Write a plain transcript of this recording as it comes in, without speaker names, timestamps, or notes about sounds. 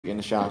in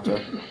the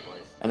shelter.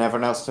 And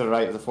everyone else to the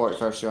right of the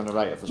 41st, you're on the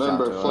right of the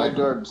Remember, shelter. flag Right?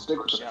 guard, stick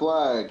with the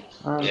flag.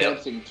 Alright.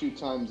 Dancing 2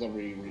 times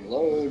every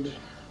reload.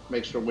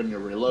 Make sure when you're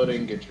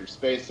reloading, get your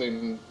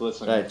spacing.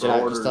 Listen Right, for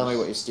Jack, orders. just tell me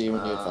what you see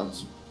when you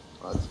advance.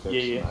 Let's fix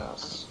Yeah.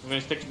 mass. I'm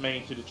gonna stick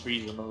main to the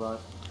trees on the right.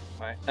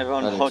 Right,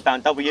 everyone That is- hold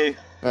down W.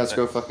 Let's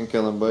go fucking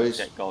kill him, boys.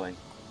 Get going.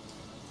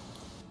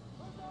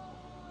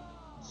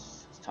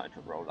 It's time to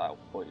roll out,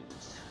 boys.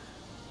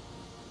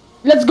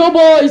 Let's go,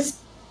 boys!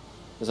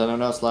 Is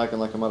anyone else lagging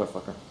like a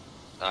motherfucker?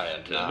 I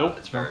am too. Nope.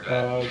 It's very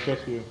bad.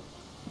 Just you.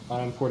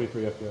 I'm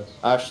 43 FPS.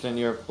 Ashton,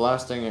 you're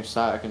blasting your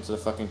static into the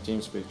fucking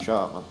team speed. Shut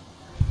up, man.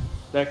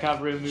 Their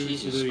cavalry moving to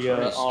Jesus the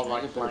Christ, all can I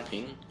right get better flank.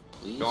 ping,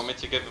 please? You want me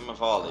to give him a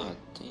volley? God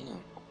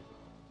damn.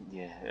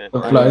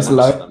 Yeah. Flies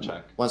alive.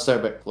 Check. Once they're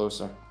a bit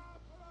closer.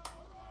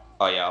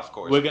 Oh yeah, of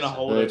course. We're gonna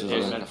hold They it just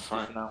here in the for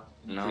front. now.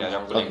 No, Yeah, they're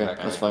no, putting Okay, back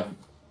that's in. fine.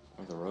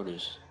 where the road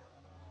is.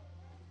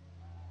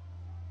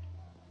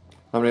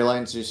 How many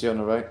lines do you see on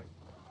the right?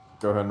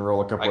 Go ahead and roll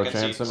a couple I of can see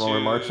chants in while we're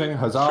two- marching.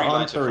 Huzzah three on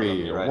lines in front of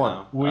me 3. right 1,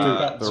 now. We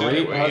got 2, two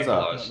 3, way huzzah.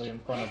 close. definitely in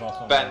front of us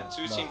on Ben, the-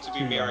 2 seem to be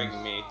two mirroring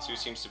lines. me, 2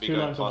 seems to be Two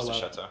going lines on past the the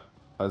left. shutter.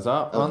 Huzzah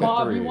Okay. on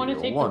Bob, 3. you want to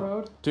take the 1,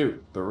 road?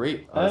 2,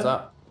 3,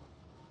 huzzah.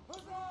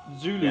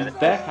 Zulus, Yeah, their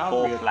there's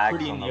cavalry four are flags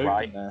pretty in on the the open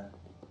right. there.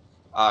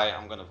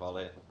 I'm gonna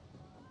volley.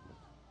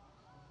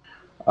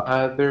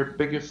 Their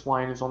biggest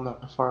line is on the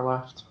far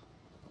left.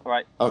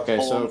 Alright. Okay,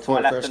 so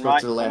form to my 41st and go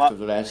to the come left up. of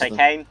the rest Take of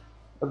them. aim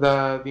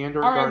The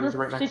Android Alright, guard is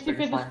right we're next to the 65th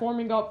biggest is line.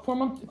 forming up.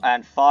 Form up.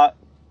 and fire.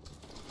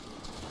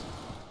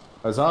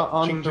 Huzzah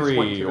on Change this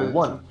one 3. to the-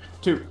 1,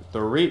 2,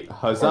 3,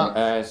 huzzah.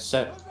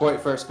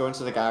 41st, go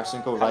into the garrison,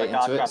 go Cover right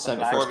guard, into it. grab the flag.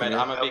 71st, Foreman, come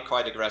I'm here. gonna be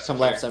quite aggressive. Some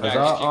left, here. some Jack,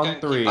 right. if you On can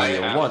keep three, my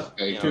half, 1,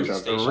 you know, 2,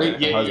 stationary.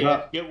 3, Yeah, huzzah.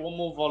 yeah. Get one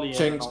more volley in and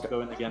Ching's I'll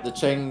go in again. The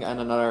Ching and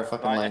another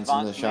fucking Right, lines in the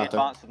advance with me, shelter.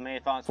 advance with me,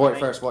 advance with me.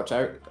 41st, watch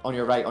out. On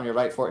your right,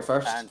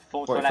 41st. And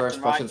forward to the left 41st,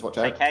 and Prussians, right. watch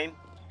out. Take aim.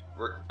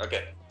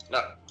 Okay,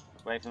 no.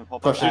 Wait for them to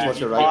pop Prussians, up. watch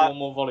your Get right. one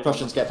more volley.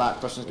 Prussians, get back.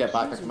 Prussians, get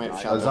back. I come out of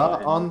the shelter.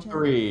 Huzzah on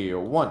 3.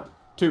 1,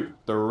 2,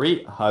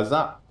 3,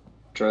 huzzah.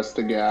 Trust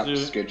the gaps,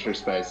 Zulu. get your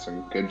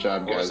spacing. Good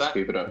job, What was guys. that?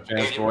 Keep it up.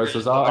 Chance voice,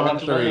 huzzah I on want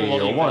to know 3.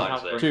 what you 1,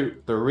 have 2,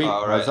 3,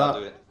 Alright, I'll do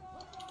huzzah. it.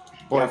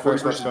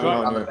 41st, what's going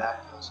on here?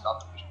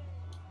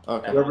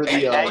 Okay. Whoever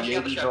Take the aim.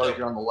 navies are, if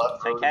you're on the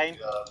left Take road aim.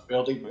 of the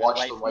building, We're watch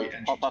gonna the wait right for them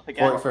entrance. to pop up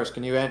again. 41st,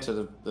 can you enter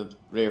the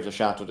rear of the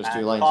chateau? There's 2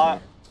 And lines fire.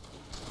 in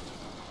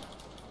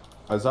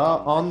Huzzah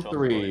on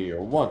 3.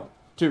 1,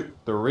 2,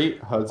 3,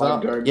 Flag huzzah.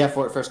 here. guard, Yeah,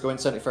 41st, go in.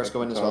 71st,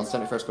 go in as well.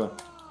 71st, go in.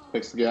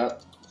 fix the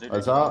gap. Zulu,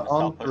 Huzzah stop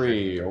on pushing.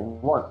 3.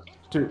 1,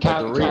 2,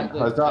 Cab, 3, cab,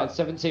 huzzah.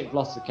 17th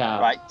lost the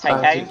cab. Right, take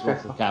aim. 17th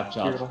lost the cab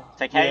charge.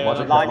 Take aim. Yeah,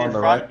 Line on in the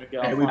front.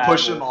 right. And we And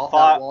push them off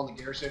fire. that wall in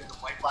the garrison. The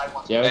white flag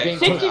wants Yeah, we're Hey, being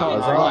Sixty pushed out.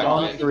 fifth. Huzzah Right,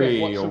 on 95th,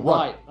 3. watch the 1,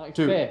 right.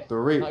 2, 95th.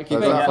 3, 95th, Huzzah. huzzah.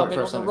 coming on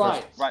 41st, the 71st.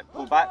 right. Right,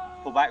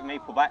 pull back with me,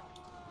 pull back.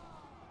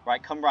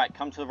 Right,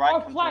 come to the right, Oh,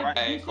 come to the flag. right.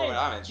 Hey, You Corbin, say-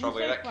 I'm in trouble.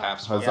 you say That flag.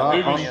 calf's Huzzah Yeah, on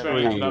moving straight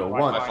 3. to the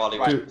right. 1, My volley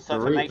Right, 2, so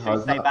to 3, make sure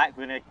you stay huzzah. back,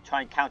 we're gonna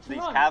try and counter these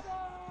Come on. cav.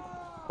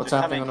 What's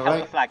Just come happening in, on the help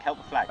right? the flag, help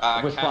the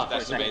flag. With Calf flag.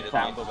 decimated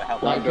Down, me. but we're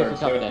helping. Like, Guard, coming in.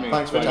 stay with me.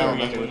 Thanks for We're telling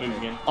moving in, me. we're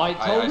moving in. I told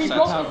I you said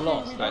to so. have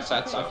lost. I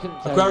said so. I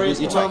couldn't tell Aquarius,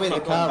 you. you told me the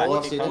Keep car going,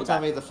 lost. keep You going didn't tell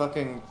back. me the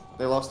fucking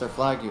they lost their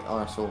flag. You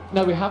arsehole.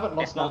 No, we haven't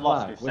lost It's not our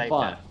lost, flag. we've We're saved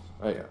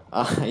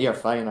fine. Right. You're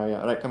fine, are you?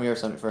 Alright, come here,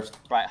 71st.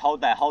 Right,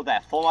 hold there.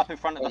 Form up in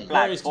front of the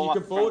flag. Form up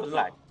in front of the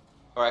flag.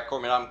 Alright,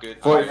 Corbin, I'm good.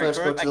 41st,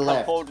 go Group, to and the come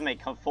left. forward with me,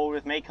 come forward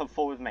with me, come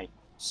forward with me.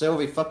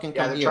 Sylvie, fucking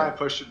Yeah, come they're trying here. to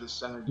push to the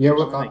center.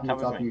 Come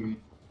with me.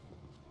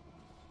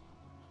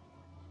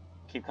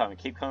 Keep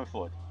coming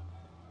forward.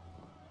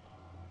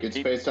 Get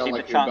Keep- spaced out keep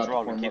like the you're chance about to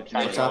rolling, form keep up. the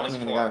chance What's rolling.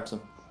 happening in the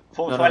garrison?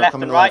 Forward No, to our no, left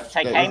come and in right, left.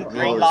 take Get aim, roll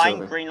green with line,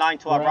 Sylvie. green line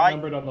to We're our right,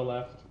 outnumbered on the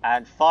left.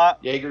 and fire.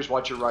 Jaegers,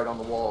 watch your right on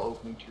the wall,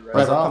 opening to your Right, right.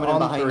 we're Huzzah coming in on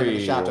behind him in the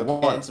 3. shadow.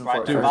 1, Get into the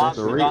Right, 2, 41st.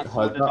 three, advance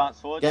forward, huzzah. advance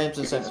forward. Get into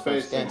the Get your 71st.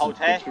 spacing. Get Hold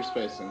into here. Get your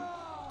spacing.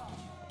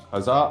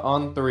 Huzzah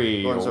on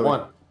 3. Go on, Zoe.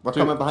 1, We're 2,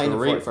 coming behind the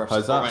 3, 41st.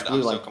 huzzah. Corbin, blue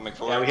I'm still line. coming Yeah,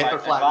 forward. we hit their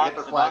Right, flag. We hit advance,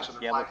 their flag. So advance.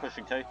 they're Yeah, we're flagging.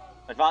 pushing too.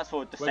 Advance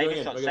forward, save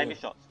your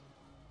shots.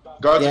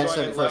 Guards Yeah, are going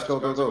so in first, left. go,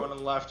 Guards go, are go. going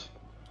in left.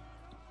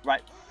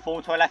 Right,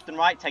 forward to our left and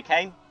right, take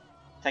aim,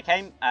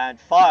 and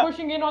Keep fire.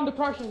 pushing in on the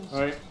Prussians.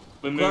 Alright,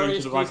 we're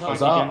moving to the right flank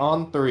Huzzah again.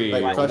 on 3.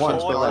 Right, 1, Prussians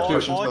Forward, go left, forward,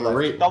 Prussians go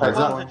forward. left. Double Huzzah.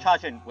 guns are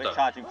charging. We're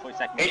charging for a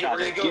second. We're Hey, we're gonna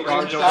charging. go right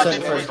Charging,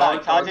 into we're the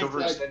charging,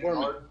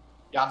 charging.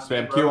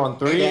 Spam Q on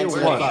 3. Against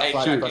the 1, flag,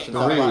 2, Prussians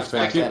 3, on the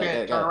flag. spam Q. Get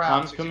it, get it.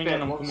 I'm coming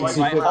in, I'm coming in.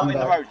 Right, hold in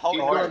the road, hold the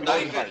road, hold the road,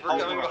 95th, we're hold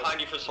the coming road.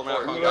 behind you for Corbin, support. I'm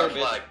We coming got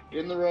back. flag.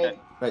 In the road.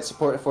 Right,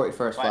 support the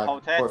 41st Right, flag.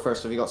 hold it.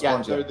 41st, have you got Yeah,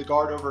 spawns yet? the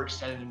guard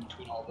overextended in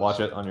between all of us. Watch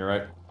it on your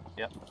right.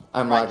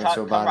 I'm Right, lagging so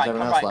come bad. right, Is come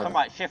everyone else right, come lagging?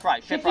 right, shift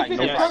right, 65th is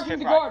shift charging right.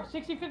 the guard.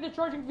 65th is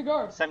charging the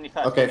guard.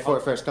 71st. Okay,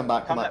 41st, come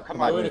back, come back, come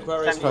come back. back.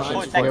 Prussians,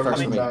 74 seconds, 41st come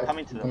me. into, come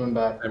into them.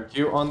 Spam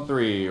Q on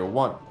 3.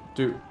 1,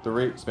 2,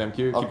 3, spam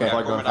Q. Keep Okay. the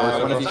flag going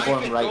Corbin, One of you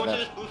forward. form 95th, right go to there.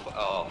 this blue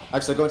oh.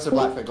 Actually, go into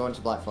black flag, go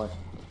into black flag.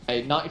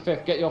 Hey,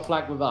 95th, get your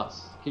flag with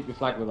us. Keep your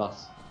flag with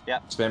us.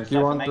 Spam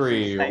Q on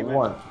 3.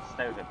 1,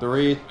 Stay with him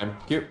 3, spam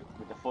Q.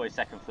 with the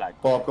 40-second flag.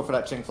 Bob, go for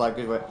that Ching flag.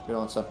 Good way. Good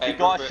answer. Hey, You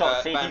got a group,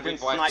 shot, see if Ben, you can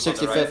with white snipe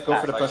on the 65th, go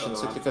right, for the flags Prussians.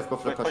 on the right. 65th, go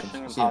for We're the pushing Prussians.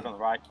 them See hard him. on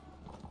the right.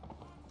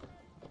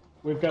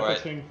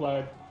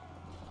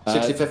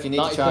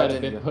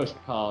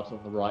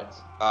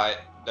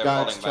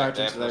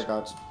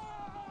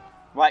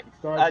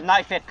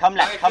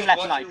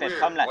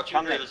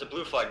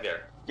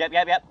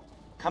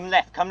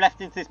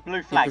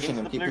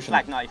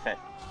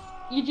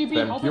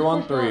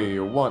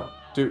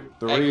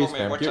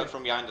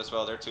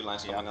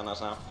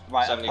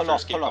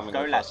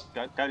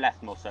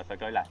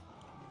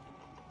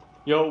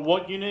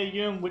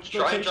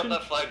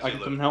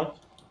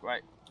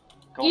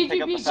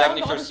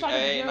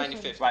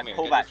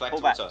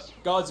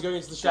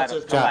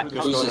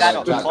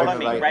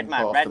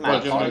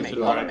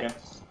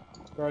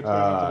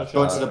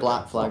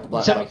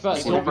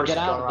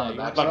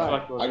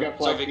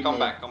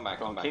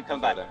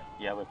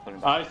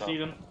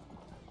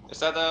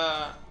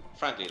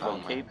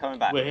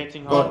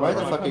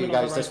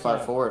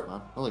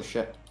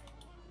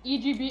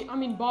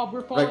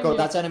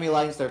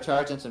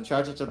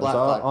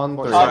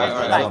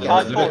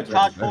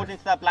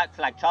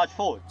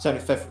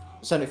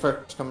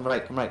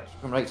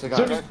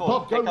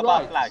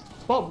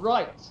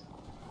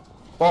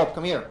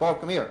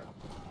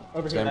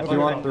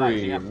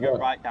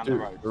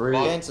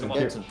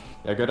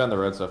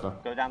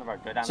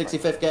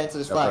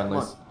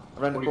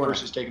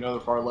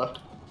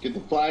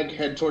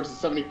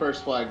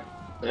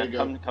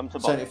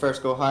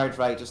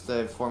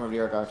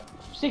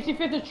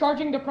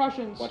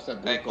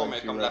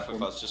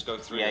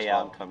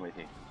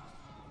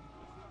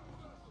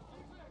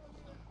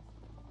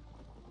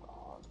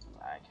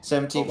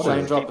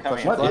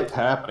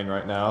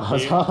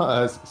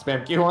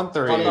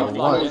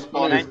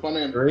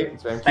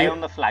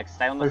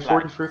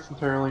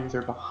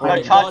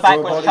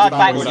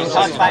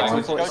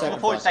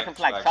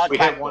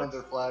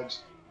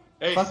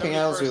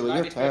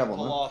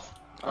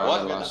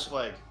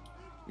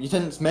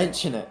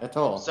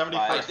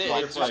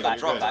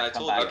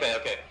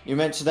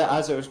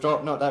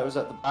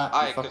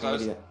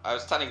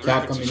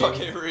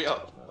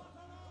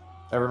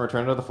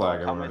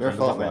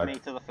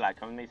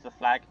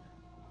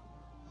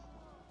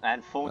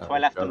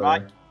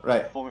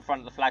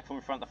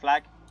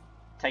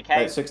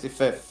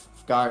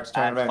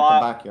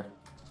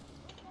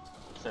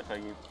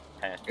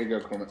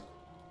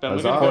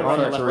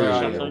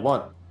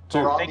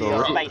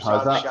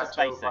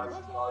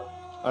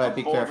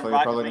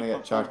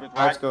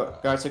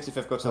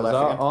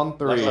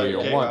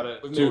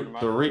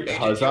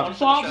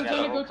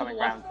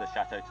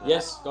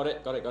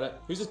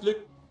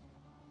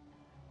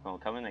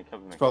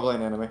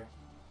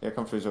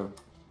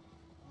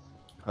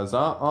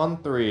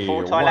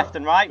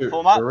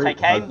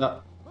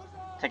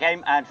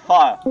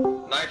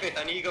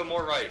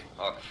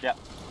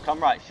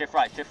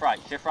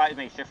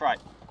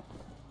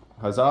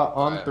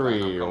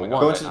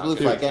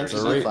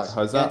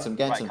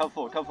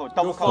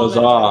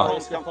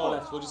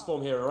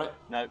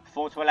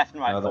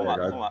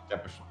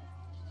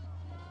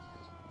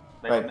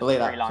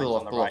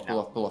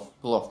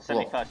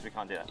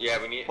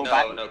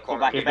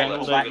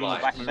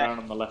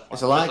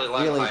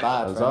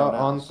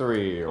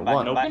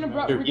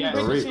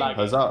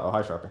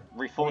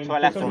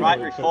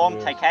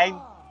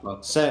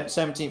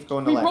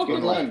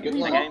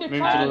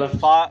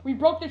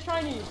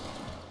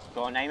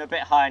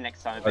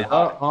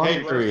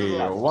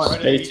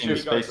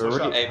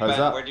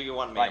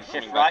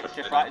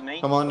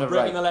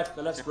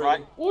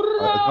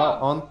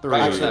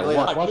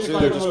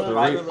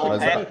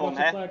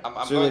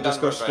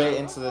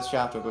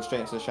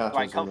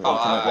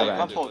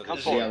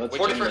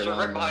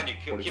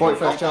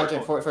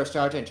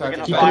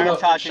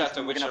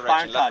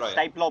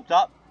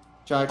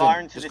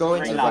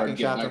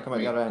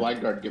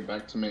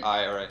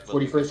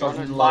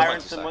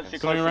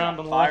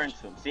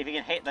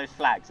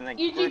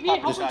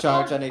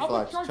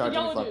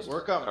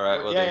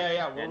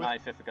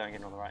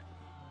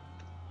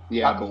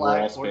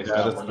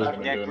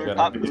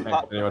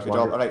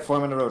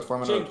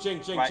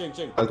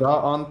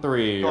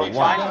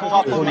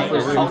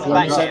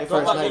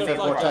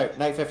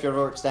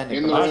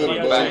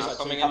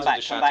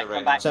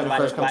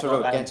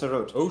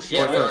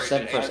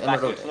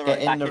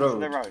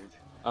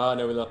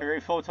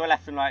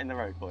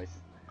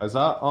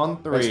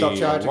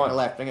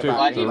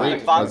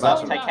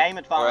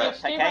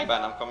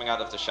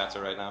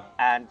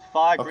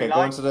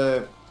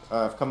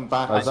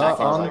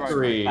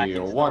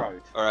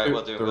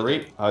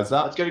 three.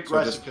 Huzzah. Let's get So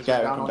aggressive just because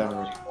get we're out, down come on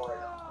down. 34 right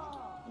now.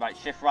 Right,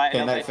 shift right a Okay,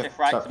 little bit, 95th, shift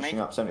right start to me. pushing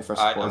up. 71st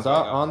Alright, support. I'm Huzzah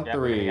going up. on Yeah,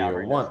 we're three.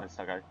 gonna go, One, let's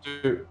go.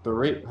 2,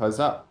 3.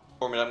 Huzzah.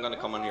 Formula, I'm gonna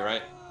come on you,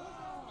 right?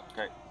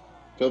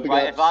 Philby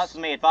Right, guys. advance to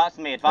me, advance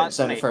to me, advance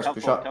to me. 71st, Come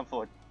push forward, up. come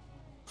forward.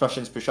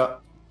 Prussians push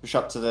up. Push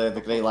up to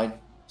the grey line.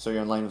 So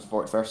you're in line with the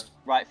 41st.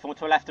 Right, form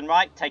to left and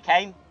right, take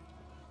aim.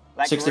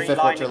 That 65th, green watch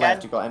line your again.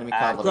 left. You've got enemy And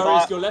cavalry. fire-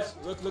 Aquarius, go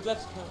left. Look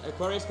left.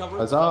 Aquarius, cover.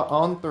 Huzzah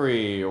on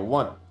three.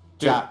 1,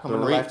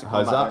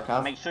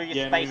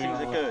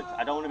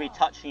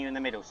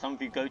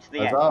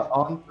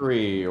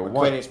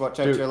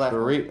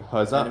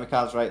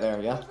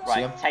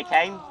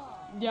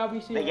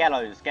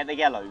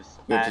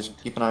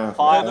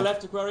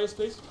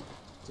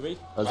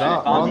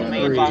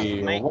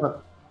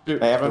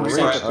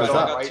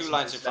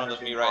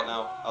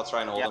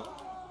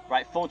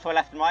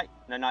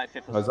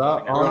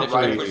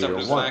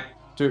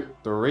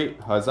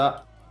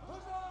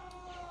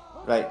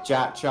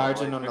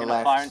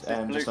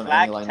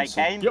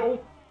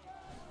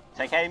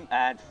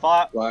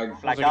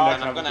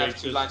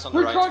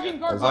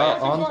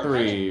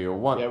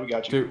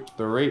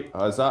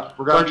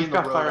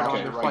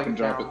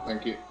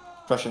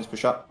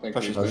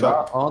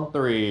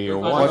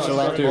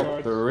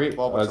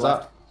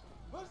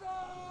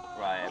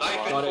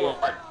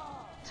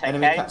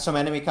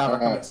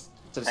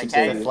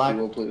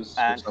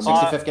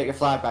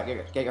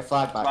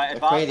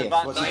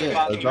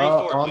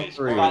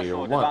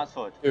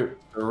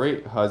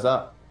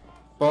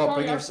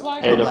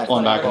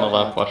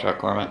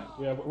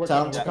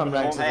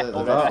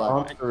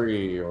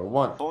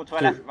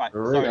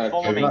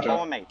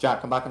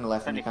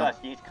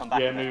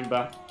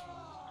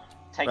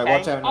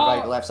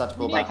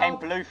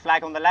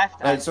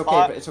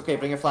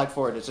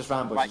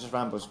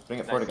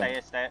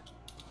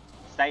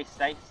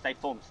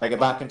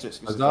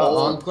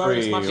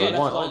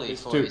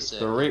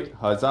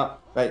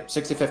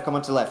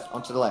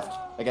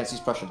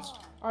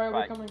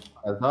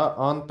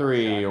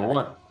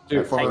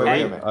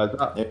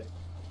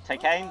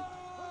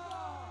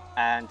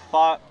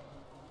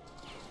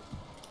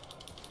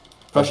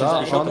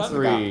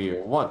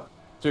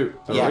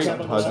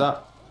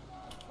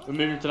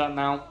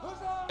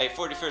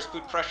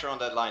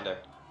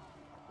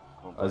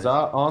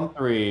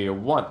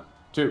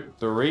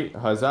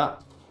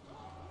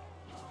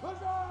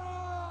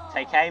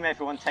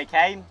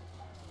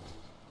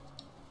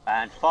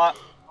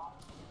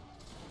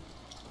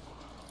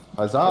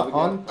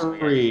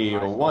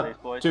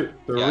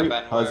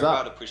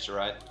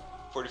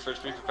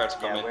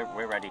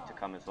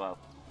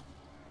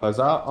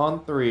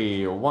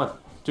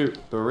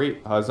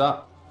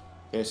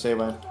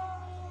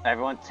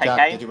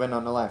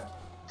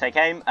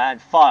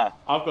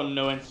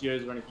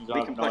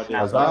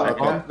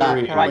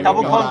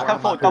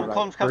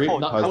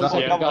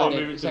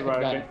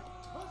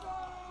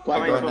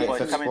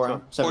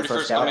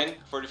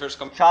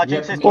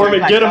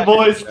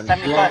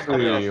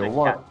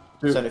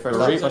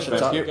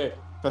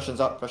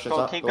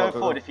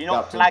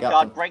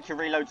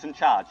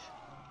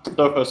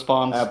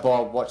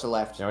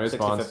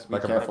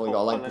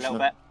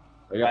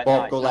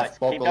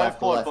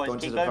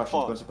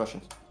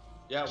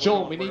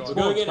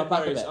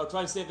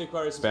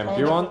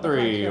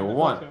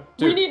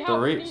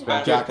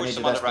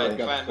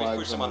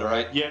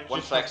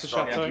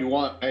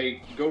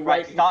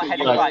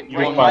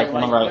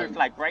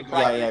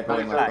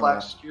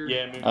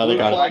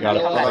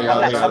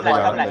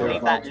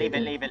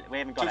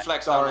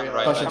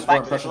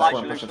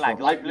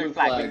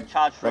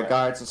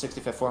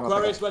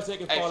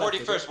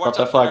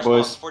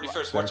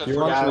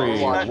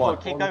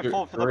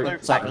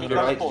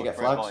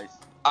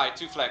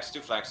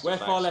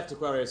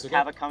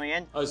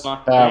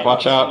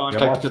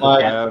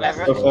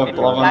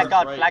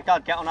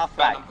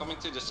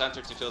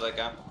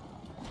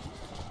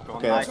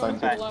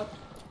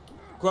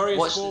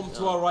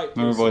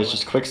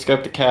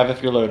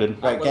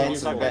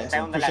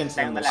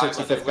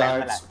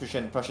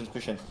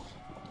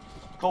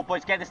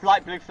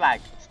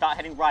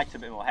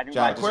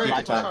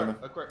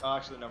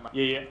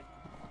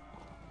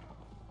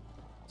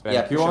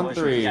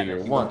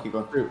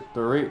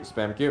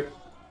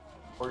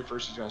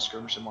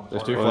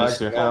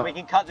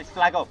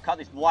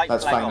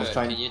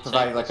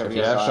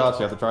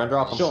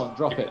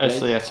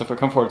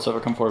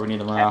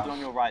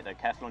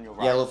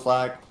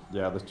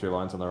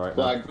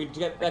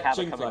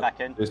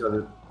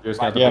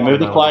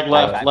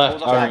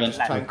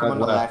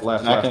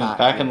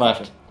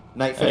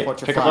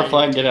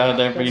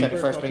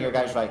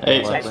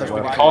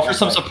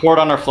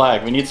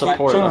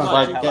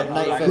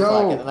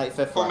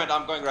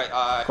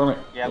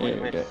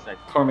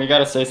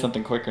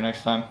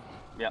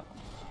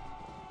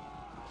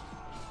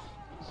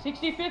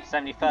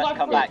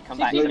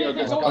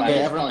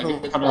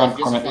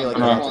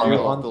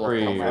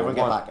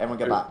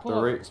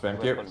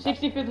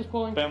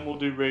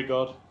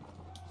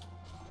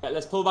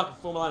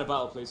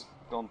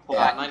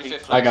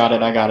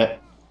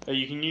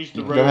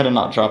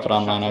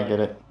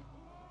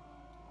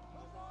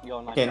 You're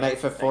on Okay,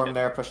 95th. 95th form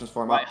there, pushing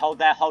form Right, up. hold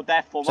there,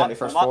 form up, 71st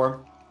form up.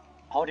 form.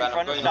 Hold in Ben,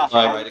 front I'm of going stuff, to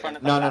hold right in front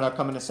of No, the no, stuff. no,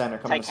 come in the center,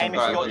 come in Take the aim center.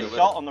 as you got Right, your with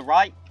shot on the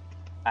right,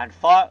 and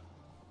fire.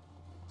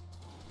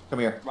 Come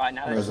here. Right,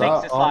 now there's Huzzah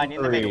 6 this on line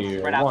in the middle, three.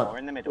 spread out One, more,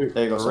 in the middle. two,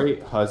 There you go, sir. three.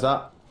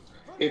 Huzzah.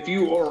 If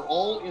you are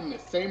all in the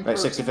same Right,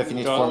 person, 65th, you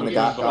need to Go form on, the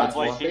go on, gap. boys, Guard you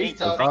form. need to Face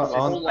fix out Huzzah the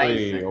the whole on line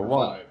three. to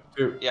One, survive.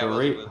 two, Yeah, we'll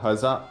three. do it.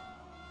 Huzzah.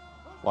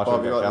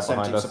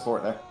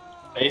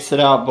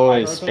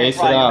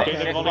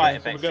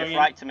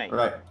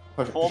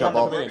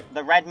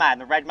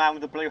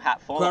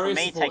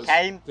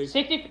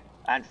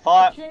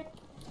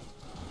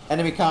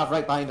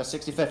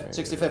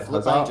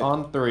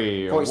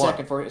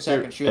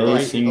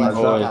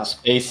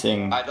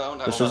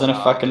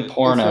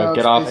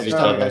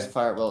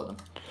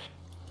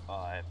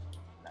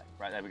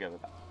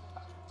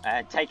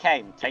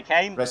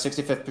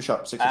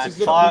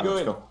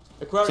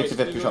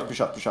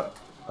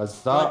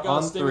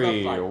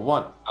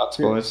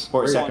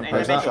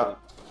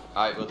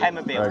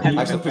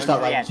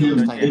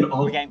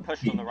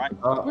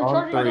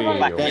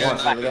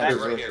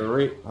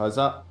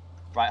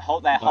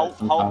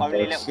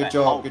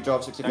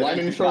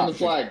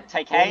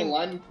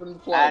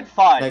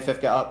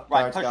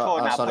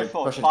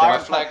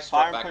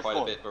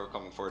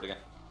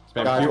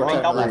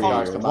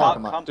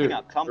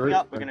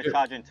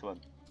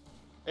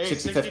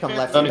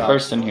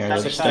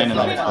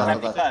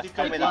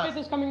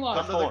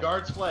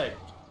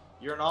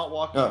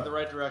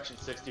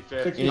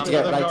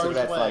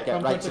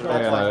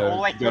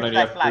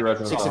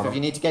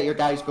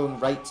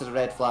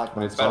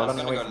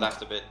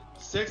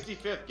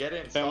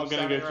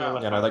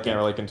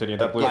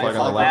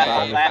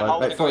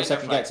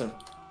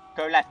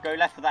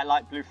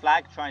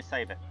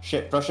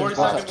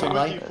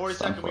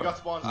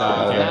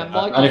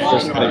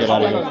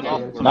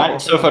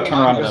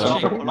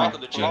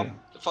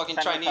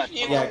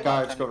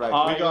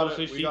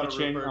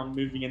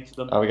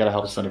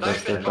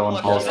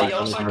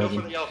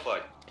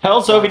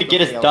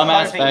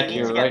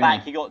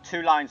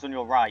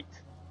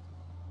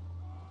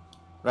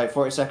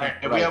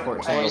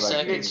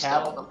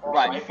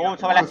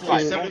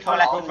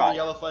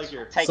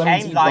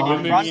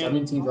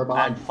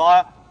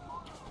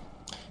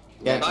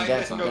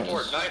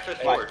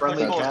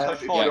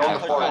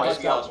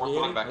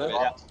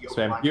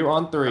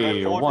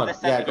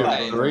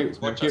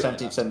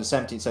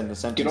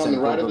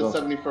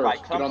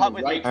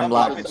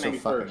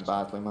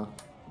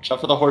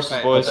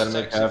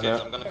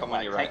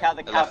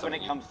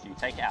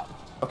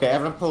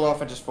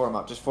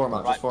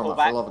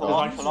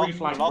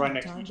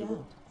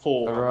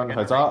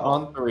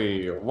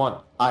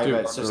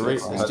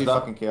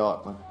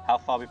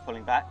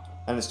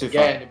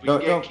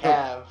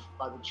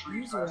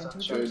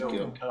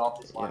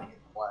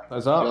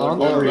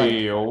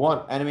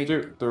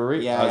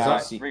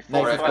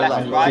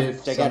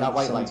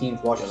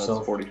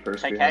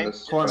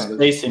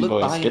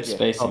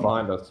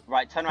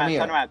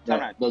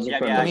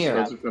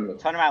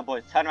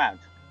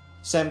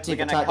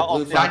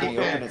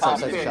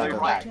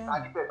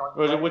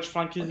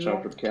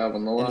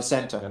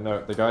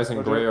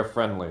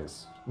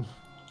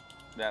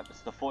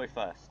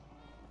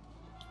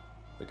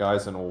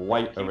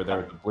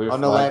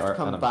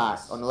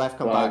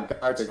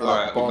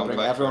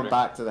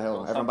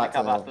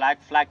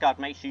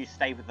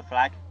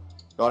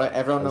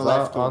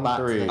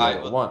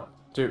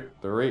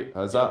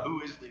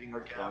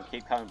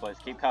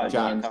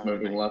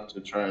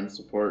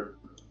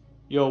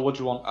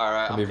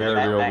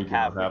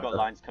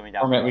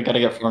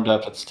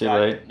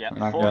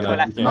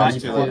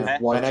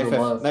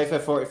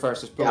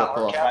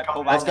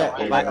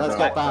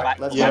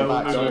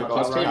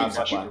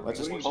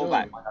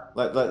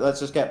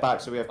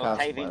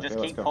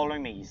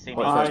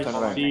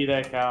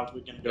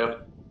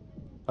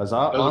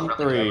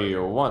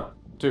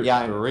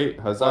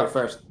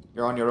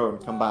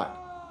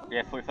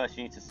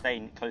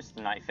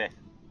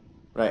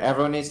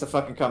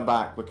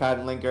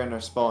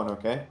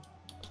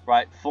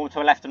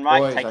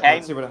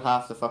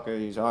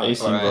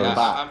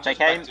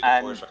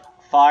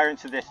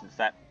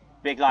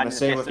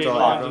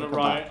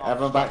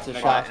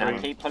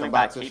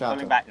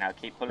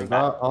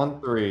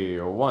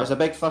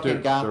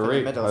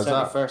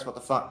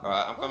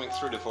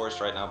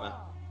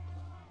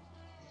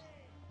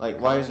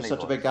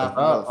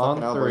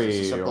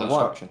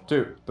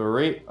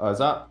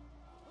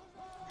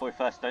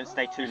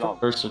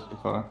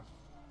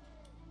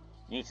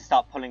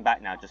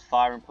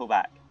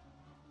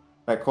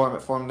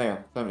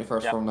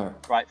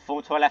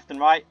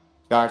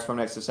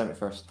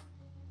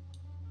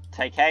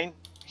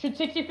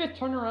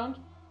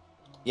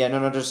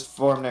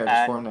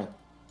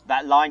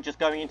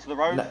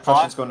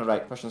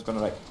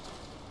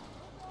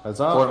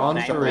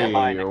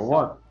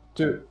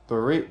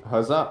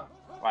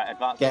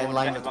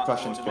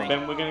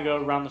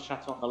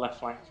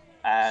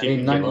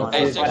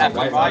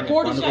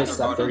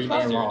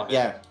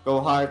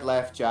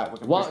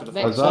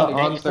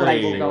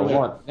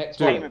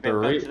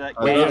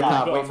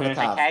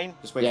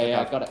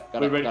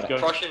 We're it, ready got to it.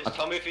 go. Prussians,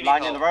 tell me if you need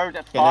Line in the help. road.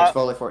 Okay, next Fire.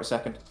 volley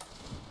 40-second.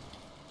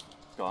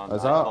 Go on.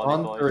 Huzzah, nice volley,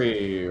 on boys.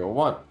 3,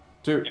 1,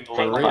 2, In 3.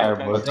 volley. Fire,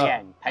 Go to boys. the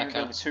end. Paint Okay.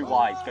 over 2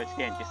 wides. Go to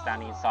the end. Just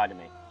standing inside of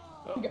me.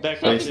 They're Please,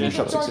 close. finish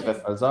up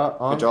 65th. Huzzah,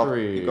 on Good job.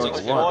 3, Keep going.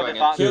 Forward, Going in.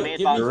 advance Give me, me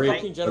advance Three. me.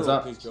 fucking general,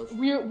 Huzzah. please, Josh.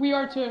 We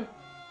are too.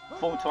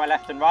 Form to my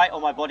left and right.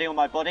 On my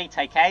body.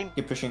 Take aim.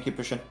 Keep pushing, keep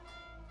pushing.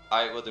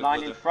 I will do.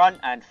 Line in front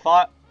and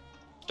fire.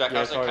 Jack,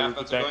 how's that camp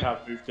Deck going?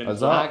 have moved in.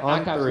 Huzzah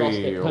on Back, lost 3,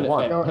 it. Pull it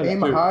 1, back. No,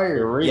 aim 2, higher.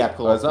 3. Yeah,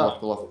 pull off, Huzzah.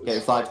 pull off. Get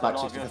your flags back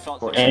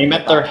 65. Aim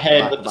at their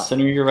head with the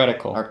center of your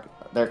reticle.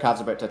 Their calves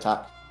about to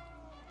attack.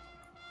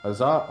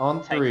 Huzzah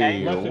on Take 3,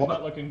 aim. Left is 1,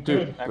 not looking 2,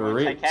 good. Everyone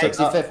 3. take aim.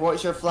 65th, what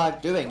is your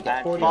flag doing? Get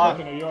And 40 fire.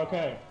 looking, are you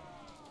okay?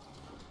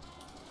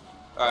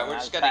 Alright, we're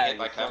just getting hit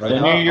by camp. Huzzah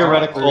Center of your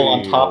on reticle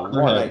on 3, top of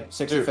their 1, head. Right,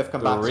 65th,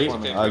 come back. 3.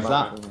 Form it.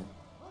 Huzzah.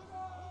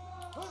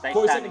 Stay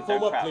 40 standing. second, form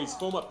Don't up, crouch. please.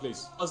 Form up,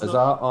 please. Huzzah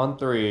on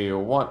 3,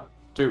 1,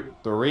 2,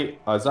 3.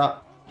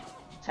 Huzzah.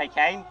 Take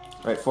aim.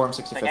 Right, form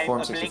Take 65th, aim.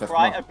 form Oblique 65th.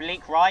 right. Come on.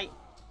 Oblique right.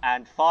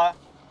 And fire.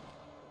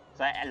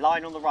 So a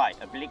line on the right.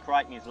 Oblique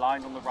right means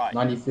line on the right.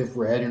 95th,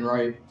 we're heading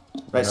right.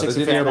 Right, Yeah, these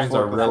 65th, other things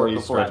are before, really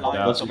before. stretched Line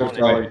out. on the Let's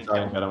right. try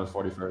and get them with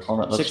 41st. Form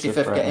it, let's 65th, drift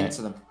get right,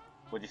 into them.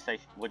 What'd you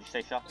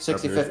say, Shaw?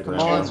 65th, come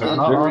Huzzah on,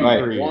 on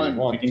man. 3,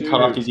 1, We can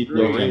cut off these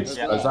EPO gains.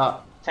 Yeah.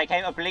 Huzzah. Take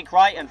aim. Oblique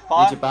right and Need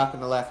fire. you back on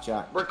the left,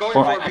 Jack. We're going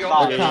Form for it.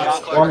 beyond. Yeah,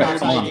 Form it,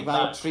 Form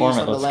it, Form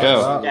it, let's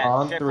go. Huzzah Yeah,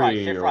 on shift right,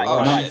 3, shift right. 1,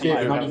 Oh, 2,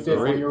 95th, 3.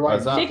 on your right.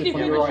 Huzzah. 65th, Charging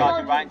you're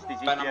right right. into these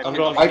Ben, EPO I'm Right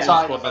going side.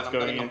 side. Squad, Ben, let's I'm go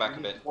gonna in. come back a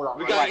bit. Right.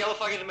 We got a yellow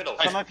flag in the middle.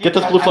 Some of you Get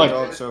this go blue back. flag.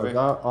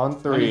 Huzzah on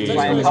 3, Right,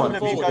 Right, a couple 1,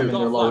 of you 2, go to the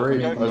flag. Go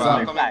to Huzzah. the I'm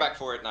coming flag. back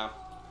for it now.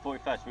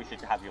 41st, we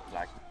should have your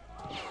flag.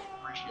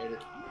 Appreciate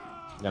it.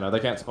 Yeah, no, they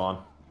can't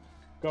spawn.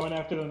 Going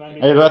after the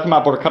 90. Hey, let them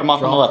out, border. Cut them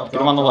off on the left. Get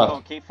them on the Come left.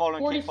 on, keep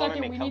following 42nd,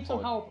 me. we Come need some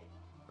forward. help.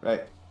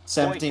 Right.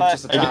 17th,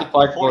 just Hey, get the attack.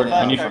 flag forward.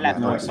 I need 41st, go left.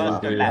 from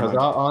 41st, go left. Huzzah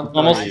on 3,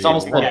 Almost, it's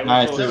almost one, dead.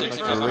 Nice. two,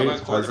 66th, I'm three. going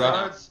forward right now.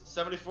 Huzzah.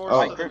 74. Oh,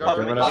 Right, group up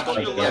with me. Right, Come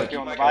right, forward,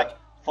 on the right.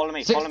 Follow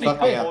me. Come 65th,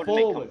 forward with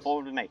me. Come forward.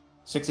 forward with me.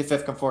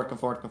 65th, come forward, come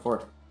forward, come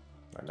forward.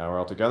 Right, now we're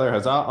all together.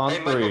 Huzzah on Hey,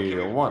 Michael, 3, can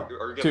we- 1,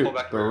 or we get 2, pulled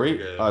back 3.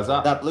 there?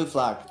 Huzzah. That blue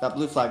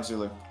flag,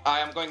 Zulu. I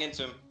am going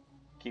into him.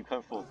 Keep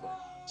coming forward.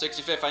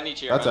 65th, I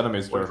need you. That's man.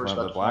 enemies to front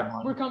of the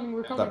black. We're coming,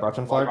 we're That coming.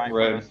 Russian Right, flag.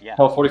 Road. yeah.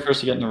 Tell 41st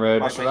to get in the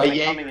road. Right, Right, right,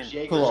 Hey, coming in.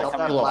 Jaegers, Pull off, help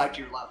that pull off. flag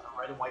to your left,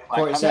 red and white flag.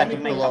 42nd,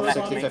 Come pull off. left,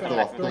 65th, pull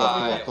off, pull Ah,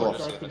 off, yeah, pull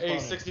off. Hey,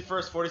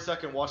 61st,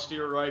 42nd, watch to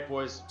your right,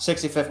 boys.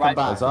 65th, Right. come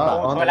back. Huzzah Come back.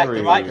 Forward on to left 3,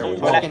 and right, You're forward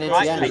to 1, left walking and into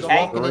right, the enemy, take you're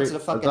aim. walking into the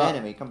fucking Huzzah.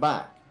 enemy, come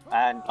back.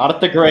 And Not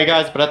at the gray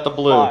guys, but at the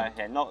blue. fire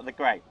here, not the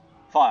grey.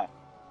 Fire.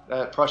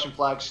 That Prussian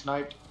flag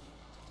sniped.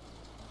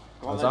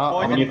 Go on, Huzzah, those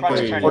boys I'm in in front of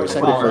three. turn Forward left.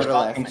 second, Forward further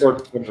left. Come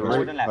forward.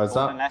 and left,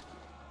 forward and left.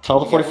 Tell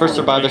the 41st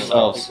are by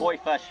themselves.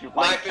 41st, you're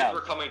by 95th, we're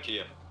yourself. coming to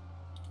you.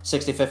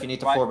 65th, you need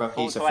to Right, form a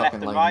full piece of to left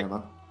fucking and line right. here,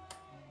 man.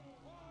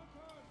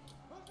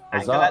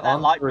 Angle Huzzah at that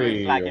on light blue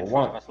 3, flag in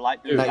front of 1, us.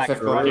 Light blue Right, flag in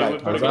fifth front of row, us.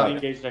 right. We're Huzzah. going to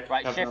engage deck.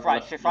 Right, have shift on the right,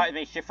 left. shift right with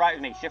me, shift right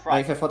with me, shift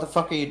right. 95th, what the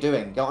fuck are you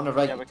doing? Get on the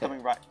right, Yeah, you we're tit.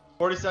 coming right.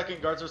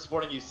 42nd, guards are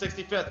supporting you.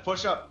 65th,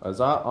 push up.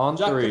 Huzzah on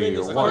Jack, come in, 3,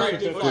 there's a 1, flag,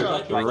 2,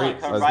 flag, 3. flag, right,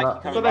 come Huzzah.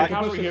 right, come So right. they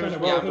can push us in a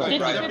Yeah, row.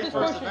 right.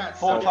 71st advance.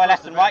 Forward to our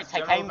left and right,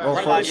 take aim, Oh,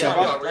 red forward line in second.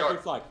 front, We are.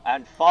 flag.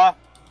 and fire.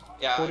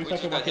 Yeah, we 42nd,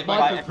 just got hit right,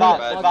 by advance, bad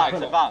advance, flag.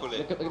 advance. Pull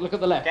it. Look at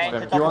the left. Get into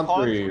Fifth, double you on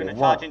columns, three, we're going to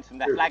one, charge into them.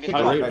 Their flag is Keep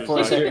right. going. Right,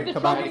 42nd, Fifth,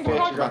 come back. fifth, We're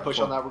fifth, gonna push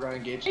on that, we're gonna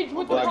engage. Hey,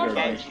 with the Flag flag.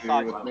 guard,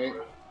 Flag. with me.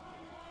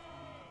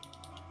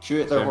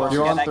 Shoot at their Spam horse.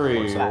 Q on Get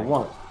 3, that flag.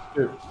 1,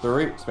 2,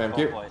 3. Spam Come on,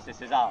 Q. boys,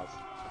 this is ours.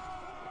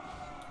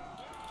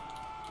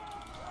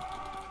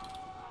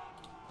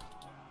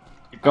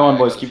 Keep going,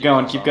 boys. Keep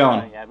going. Keep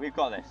going. Yeah, we've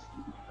got this.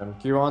 Spam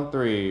Q on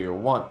 3,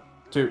 1,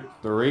 2,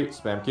 3.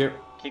 Spam Q.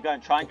 Keep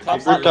going, try and club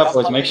Keep grouped up,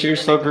 boys. Make sure you're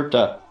still grouped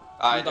up.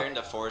 They're in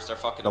the forest, they're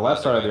fucking The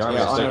left side of the army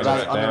Yeah, is on the taking right,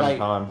 its on the damn right.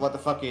 time. What the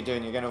fuck are you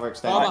doing? You're gonna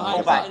overextend. Fall behind Pull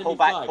that back, enemy pull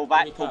back, flag, pull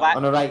back, enemy pull flag. back.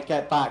 On the right,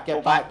 get back, Pull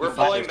get back. back. We're get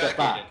falling get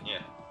back again, yeah.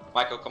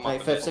 Michael, come on.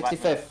 95th,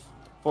 65th,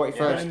 41st,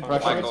 Yeah, Russian, Michael, get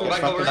Michael, we're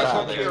fucking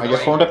not back. over I get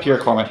formed up here,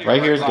 Cormac.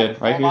 Right here is good.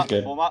 Right here is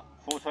good. Form up,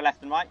 form to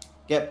left and right.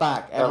 Get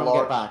back, everyone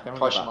get back, everyone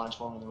Prussian get back. lines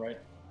forming on the right.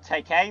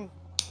 Take aim.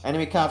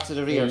 Enemy cav to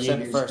the rear,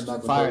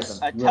 71st, fire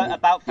them.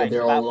 About face,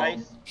 about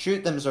face.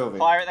 Shoot them, Zovi.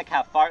 Fire at the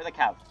cab, fire at the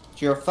cab.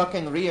 To your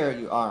fucking rear,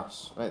 you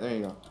arse. Right, there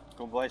you go.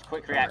 Go on, boys,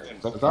 quick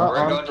reactions. Huzzah We're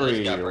on going to this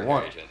 3, gap right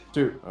 1, here,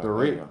 2,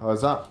 3.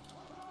 Huzzah.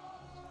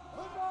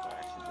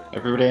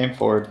 Everybody aim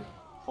forward.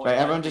 Right,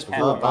 everyone just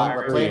pull back.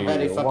 We're playing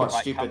very fucking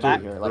stupid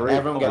dude here. Like,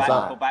 everyone get Pull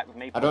back. back with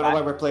me. I don't know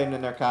why we're playing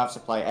in their cav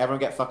supply. Everyone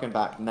get fucking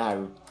back now.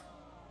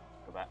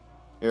 Go back.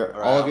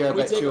 All of you are a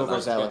We bit take too a mouse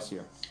overzealous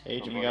here.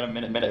 Agent, we got a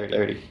minute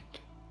 30.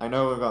 I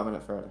know we've got a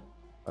minute further.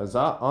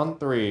 Huzzah on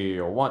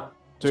 3, 1, 2,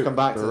 Just come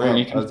back to the When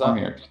you 3. can come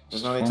here.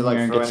 There's no need Come to, like,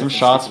 here and throw get some anything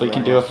shots. We stupid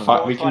can right do a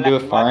now. we can do a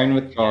firing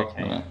withdrawal.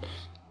 Okay. From it.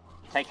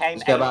 Take aim,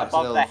 Let's go aim back to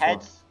above the their other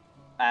heads,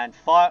 and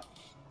fire.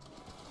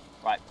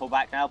 Right, pull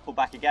back now, pull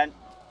back again.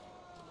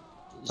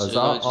 Huzzah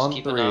on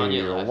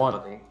 3,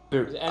 1,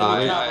 2, 3.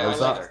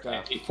 Huzzah.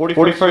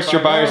 41st,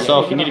 you're by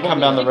yourself. You need to come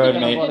down the road,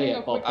 mate. I'm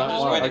just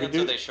waiting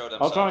until they show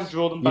I'll try and themselves.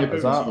 draw them back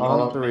Huzzah over.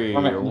 on 3,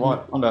 Cormac, 1,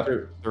 on that.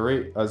 2,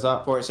 3.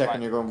 Huzzah.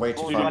 42nd, you're going way too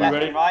Full to far your back.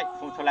 left and right,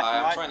 full to your left and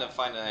I'm right. trying to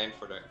find an aim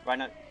for there. Right,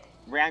 no.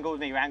 Re-angle with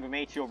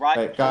me, to your right.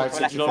 Right, guys, full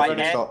to it's your left and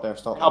right here. stop there,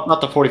 stop there. Help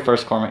out the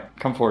 41st, Cormac.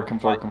 Come forward, come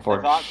forward, come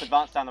forward.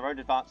 Advance down the road,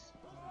 advance.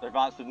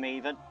 Advance with me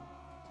even.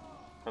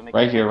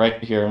 Right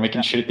here, and we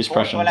can shoot at these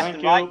Forward to Prussians. your left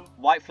and right,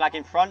 white flag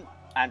in front.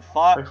 And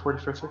fire. Right,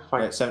 45th,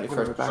 fight. Right,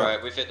 71st.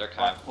 Right, we've hit their Right,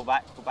 camp. pull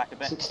back a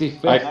bit.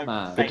 65th, Right.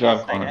 man. Stay Good job,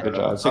 here, stay Connor. here. Good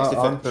job.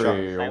 65th shot.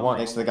 3, 1,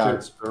 Next to the 2,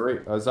 guards. 3.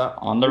 Is that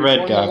On the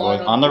red guy,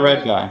 boys. On the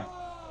red guy.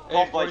 Hey,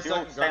 boys, 40 you're all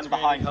seconds, stand guards, we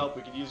behind need help.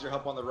 We can use your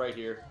help on the right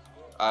here.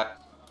 Uh,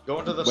 Go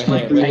into the Wait,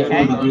 flank. wait, Take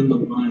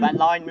aim. That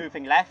line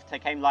moving left.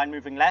 Take aim, line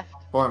moving left.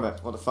 Form it.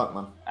 What the fuck,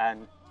 man?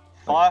 And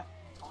fire.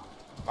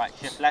 Right,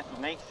 shift left with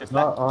me. is Shift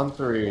that left. on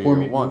 3, Pour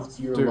me 1, move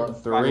to your 2,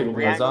 left. 3. Right, Is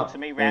re-angle that to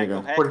me, There you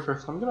re-angle go. here.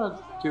 41st, I'm gonna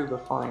do the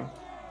fine.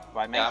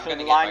 Right, make Yeah, I'm sure gonna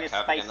the get line my is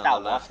cap spaced again on out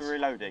the whilst left. we're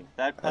reloading.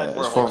 Third We're person.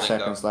 We're 4 holding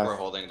seconds though. left. We're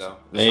holding though.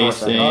 There's 4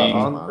 Facing. seconds left,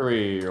 on man.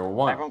 3,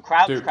 1, Everyone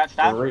crouch, 2, crouched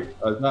out. 3. Is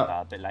that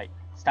A bit late.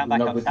 Stand back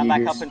Not up, with stand back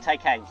Jaegers. up and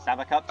take aim. Stand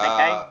back up, take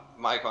aim.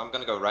 Michael, I'm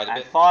gonna go right a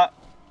And bit. fire.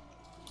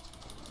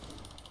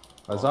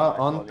 Is that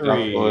on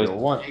 3, boys.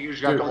 1,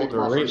 Jaeger's 2, got the lead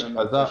muscle 3. and Is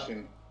they're that?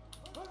 pushing.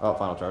 Oh,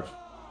 final charge.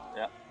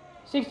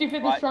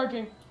 65th Right. is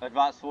charging.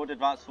 Advance forward,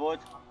 advance forward.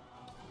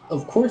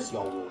 Of course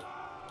y'all will.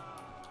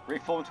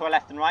 Reform to our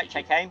left and right,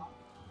 take aim.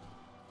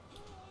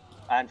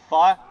 And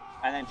fire.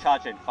 And then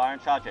charge in. Fire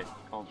and charge in.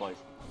 Come on, boys.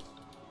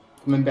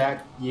 Coming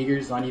back,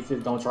 Jaegers,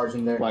 95th, don't charge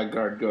in there. Flag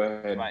guard, go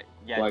ahead. Right,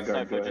 yeah, Flag so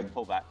guard, go just ahead.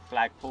 pull back.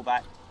 Flag, pull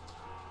back.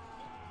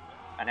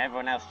 And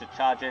everyone else should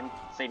charge in.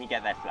 See you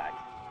get their flag.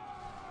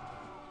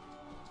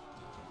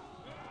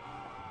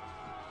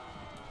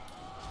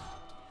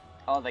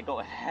 Oh, they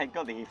got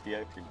the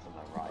Ethiopians on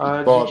the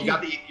right. Bob, You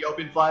got the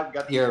Ethiopian flag. We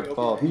got the here, Ethiopian.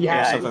 Bob. We Here's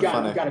have something we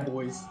funny. got it,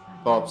 boys.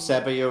 Bob,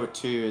 Sebio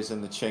 2 is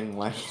in the Ching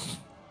line.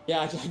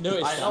 Yeah, I noticed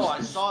I know, that.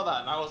 I saw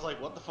that, and I was like,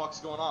 what the fuck's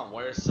going on?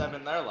 Where's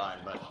 7 their line?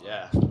 But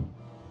yeah.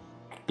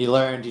 He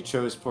learned, he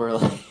chose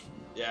poorly.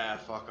 Yeah,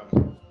 fuck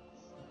him.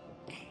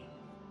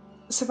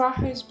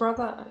 Sabaho's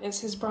brother is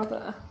his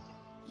brother.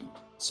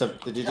 So,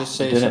 did you just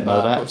say Didn't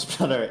know that. Sabaho's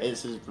brother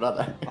is his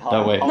brother?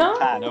 No way.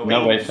 No.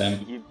 No way,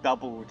 Sam. You've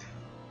doubled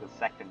the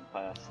second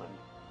person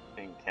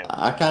being killed.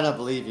 I cannot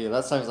believe you.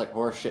 That sounds like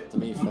horse shit to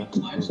me, Finn.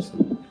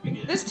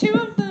 There's 2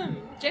 of them,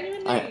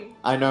 genuinely.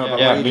 I know, but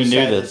Yeah, what we you knew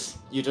said this. is-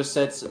 you just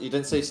said, you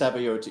didn't say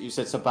Sabio, you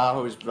said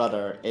Sabaho's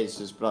brother is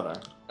his brother.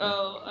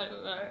 Oh, I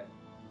don't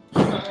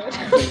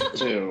know.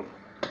 Two.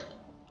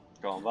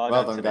 Go on, Well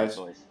well done, to them, guys.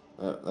 boys.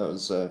 That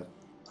was a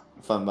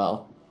fun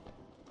battle.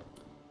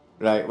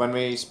 Right, when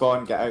we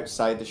spawn, get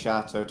outside the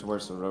chateau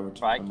towards the road.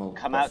 Right, and we'll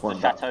come out the form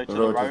back. chateau to the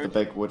road with road. the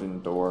big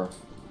wooden door.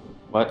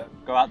 What?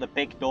 Go out the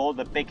big door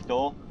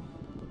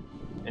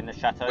in the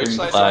chateau. Which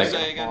side Flag. should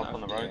I say again? Up on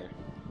the road.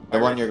 The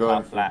one you're going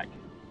That for. flag.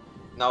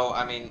 No,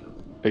 I mean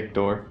Big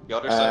door. the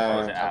other side.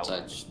 Or is it out?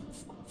 outside.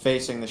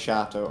 Facing the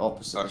chateau,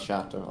 opposite Oh. the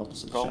chateau,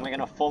 opposite the Go on, chateau. we're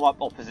gonna form up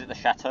opposite the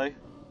chateau.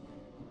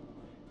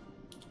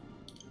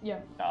 Yeah.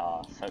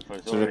 Ah, so for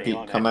us So already repeat,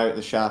 on come it. out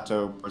the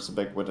chateau towards the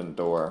big wooden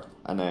door,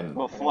 and then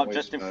We'll form up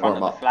just in front Form of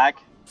the up. flag.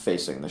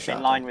 facing the chateau.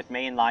 In line with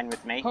me, in line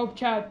with me. Hope,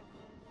 Chad.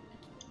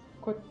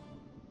 Quick.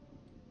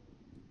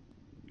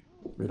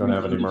 We don't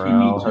have any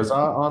morale. Huzzah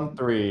on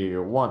 3,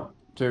 1,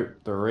 2,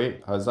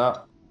 3.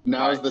 Huzzah.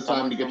 Now is the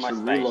Someone time to get fill your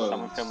my space, reloads.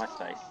 Someone fill my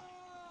space.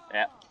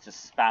 Yep,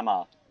 just spam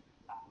R.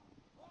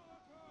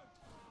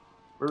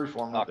 We're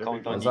reforming Oh, up there. come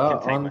on, We're you Huzzah can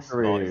take on my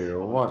 3, space.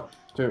 1,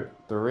 2,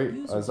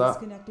 3. Huzzah.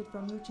 disconnected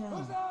from your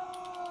channel.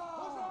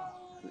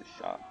 Good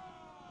shot.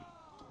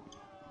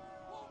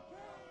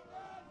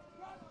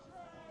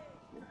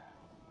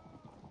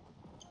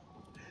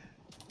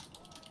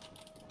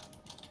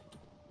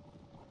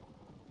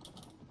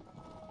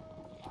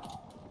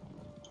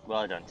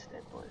 Well done today,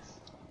 boys.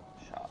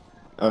 Sharp.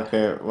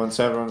 Okay, once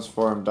everyone's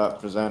formed up,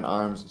 present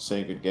arms and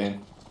say good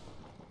game.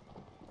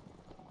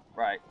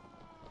 Right.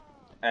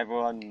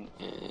 Everyone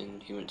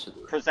And he went to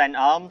the present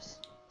arms.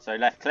 So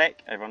left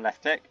click, everyone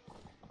left click.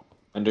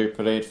 And do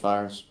parade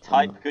fires.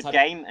 Type good Type-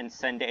 game and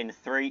send it in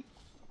 3,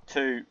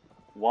 2,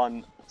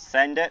 1,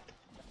 send it.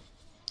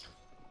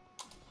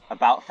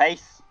 About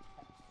face.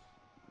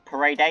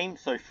 Parade aim,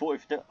 so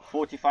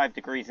 45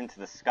 degrees into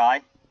the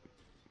sky.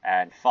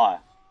 And fire.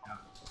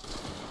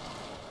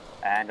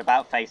 And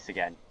about face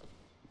again.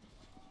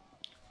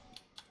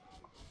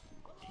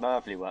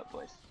 Lovely work,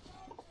 boys.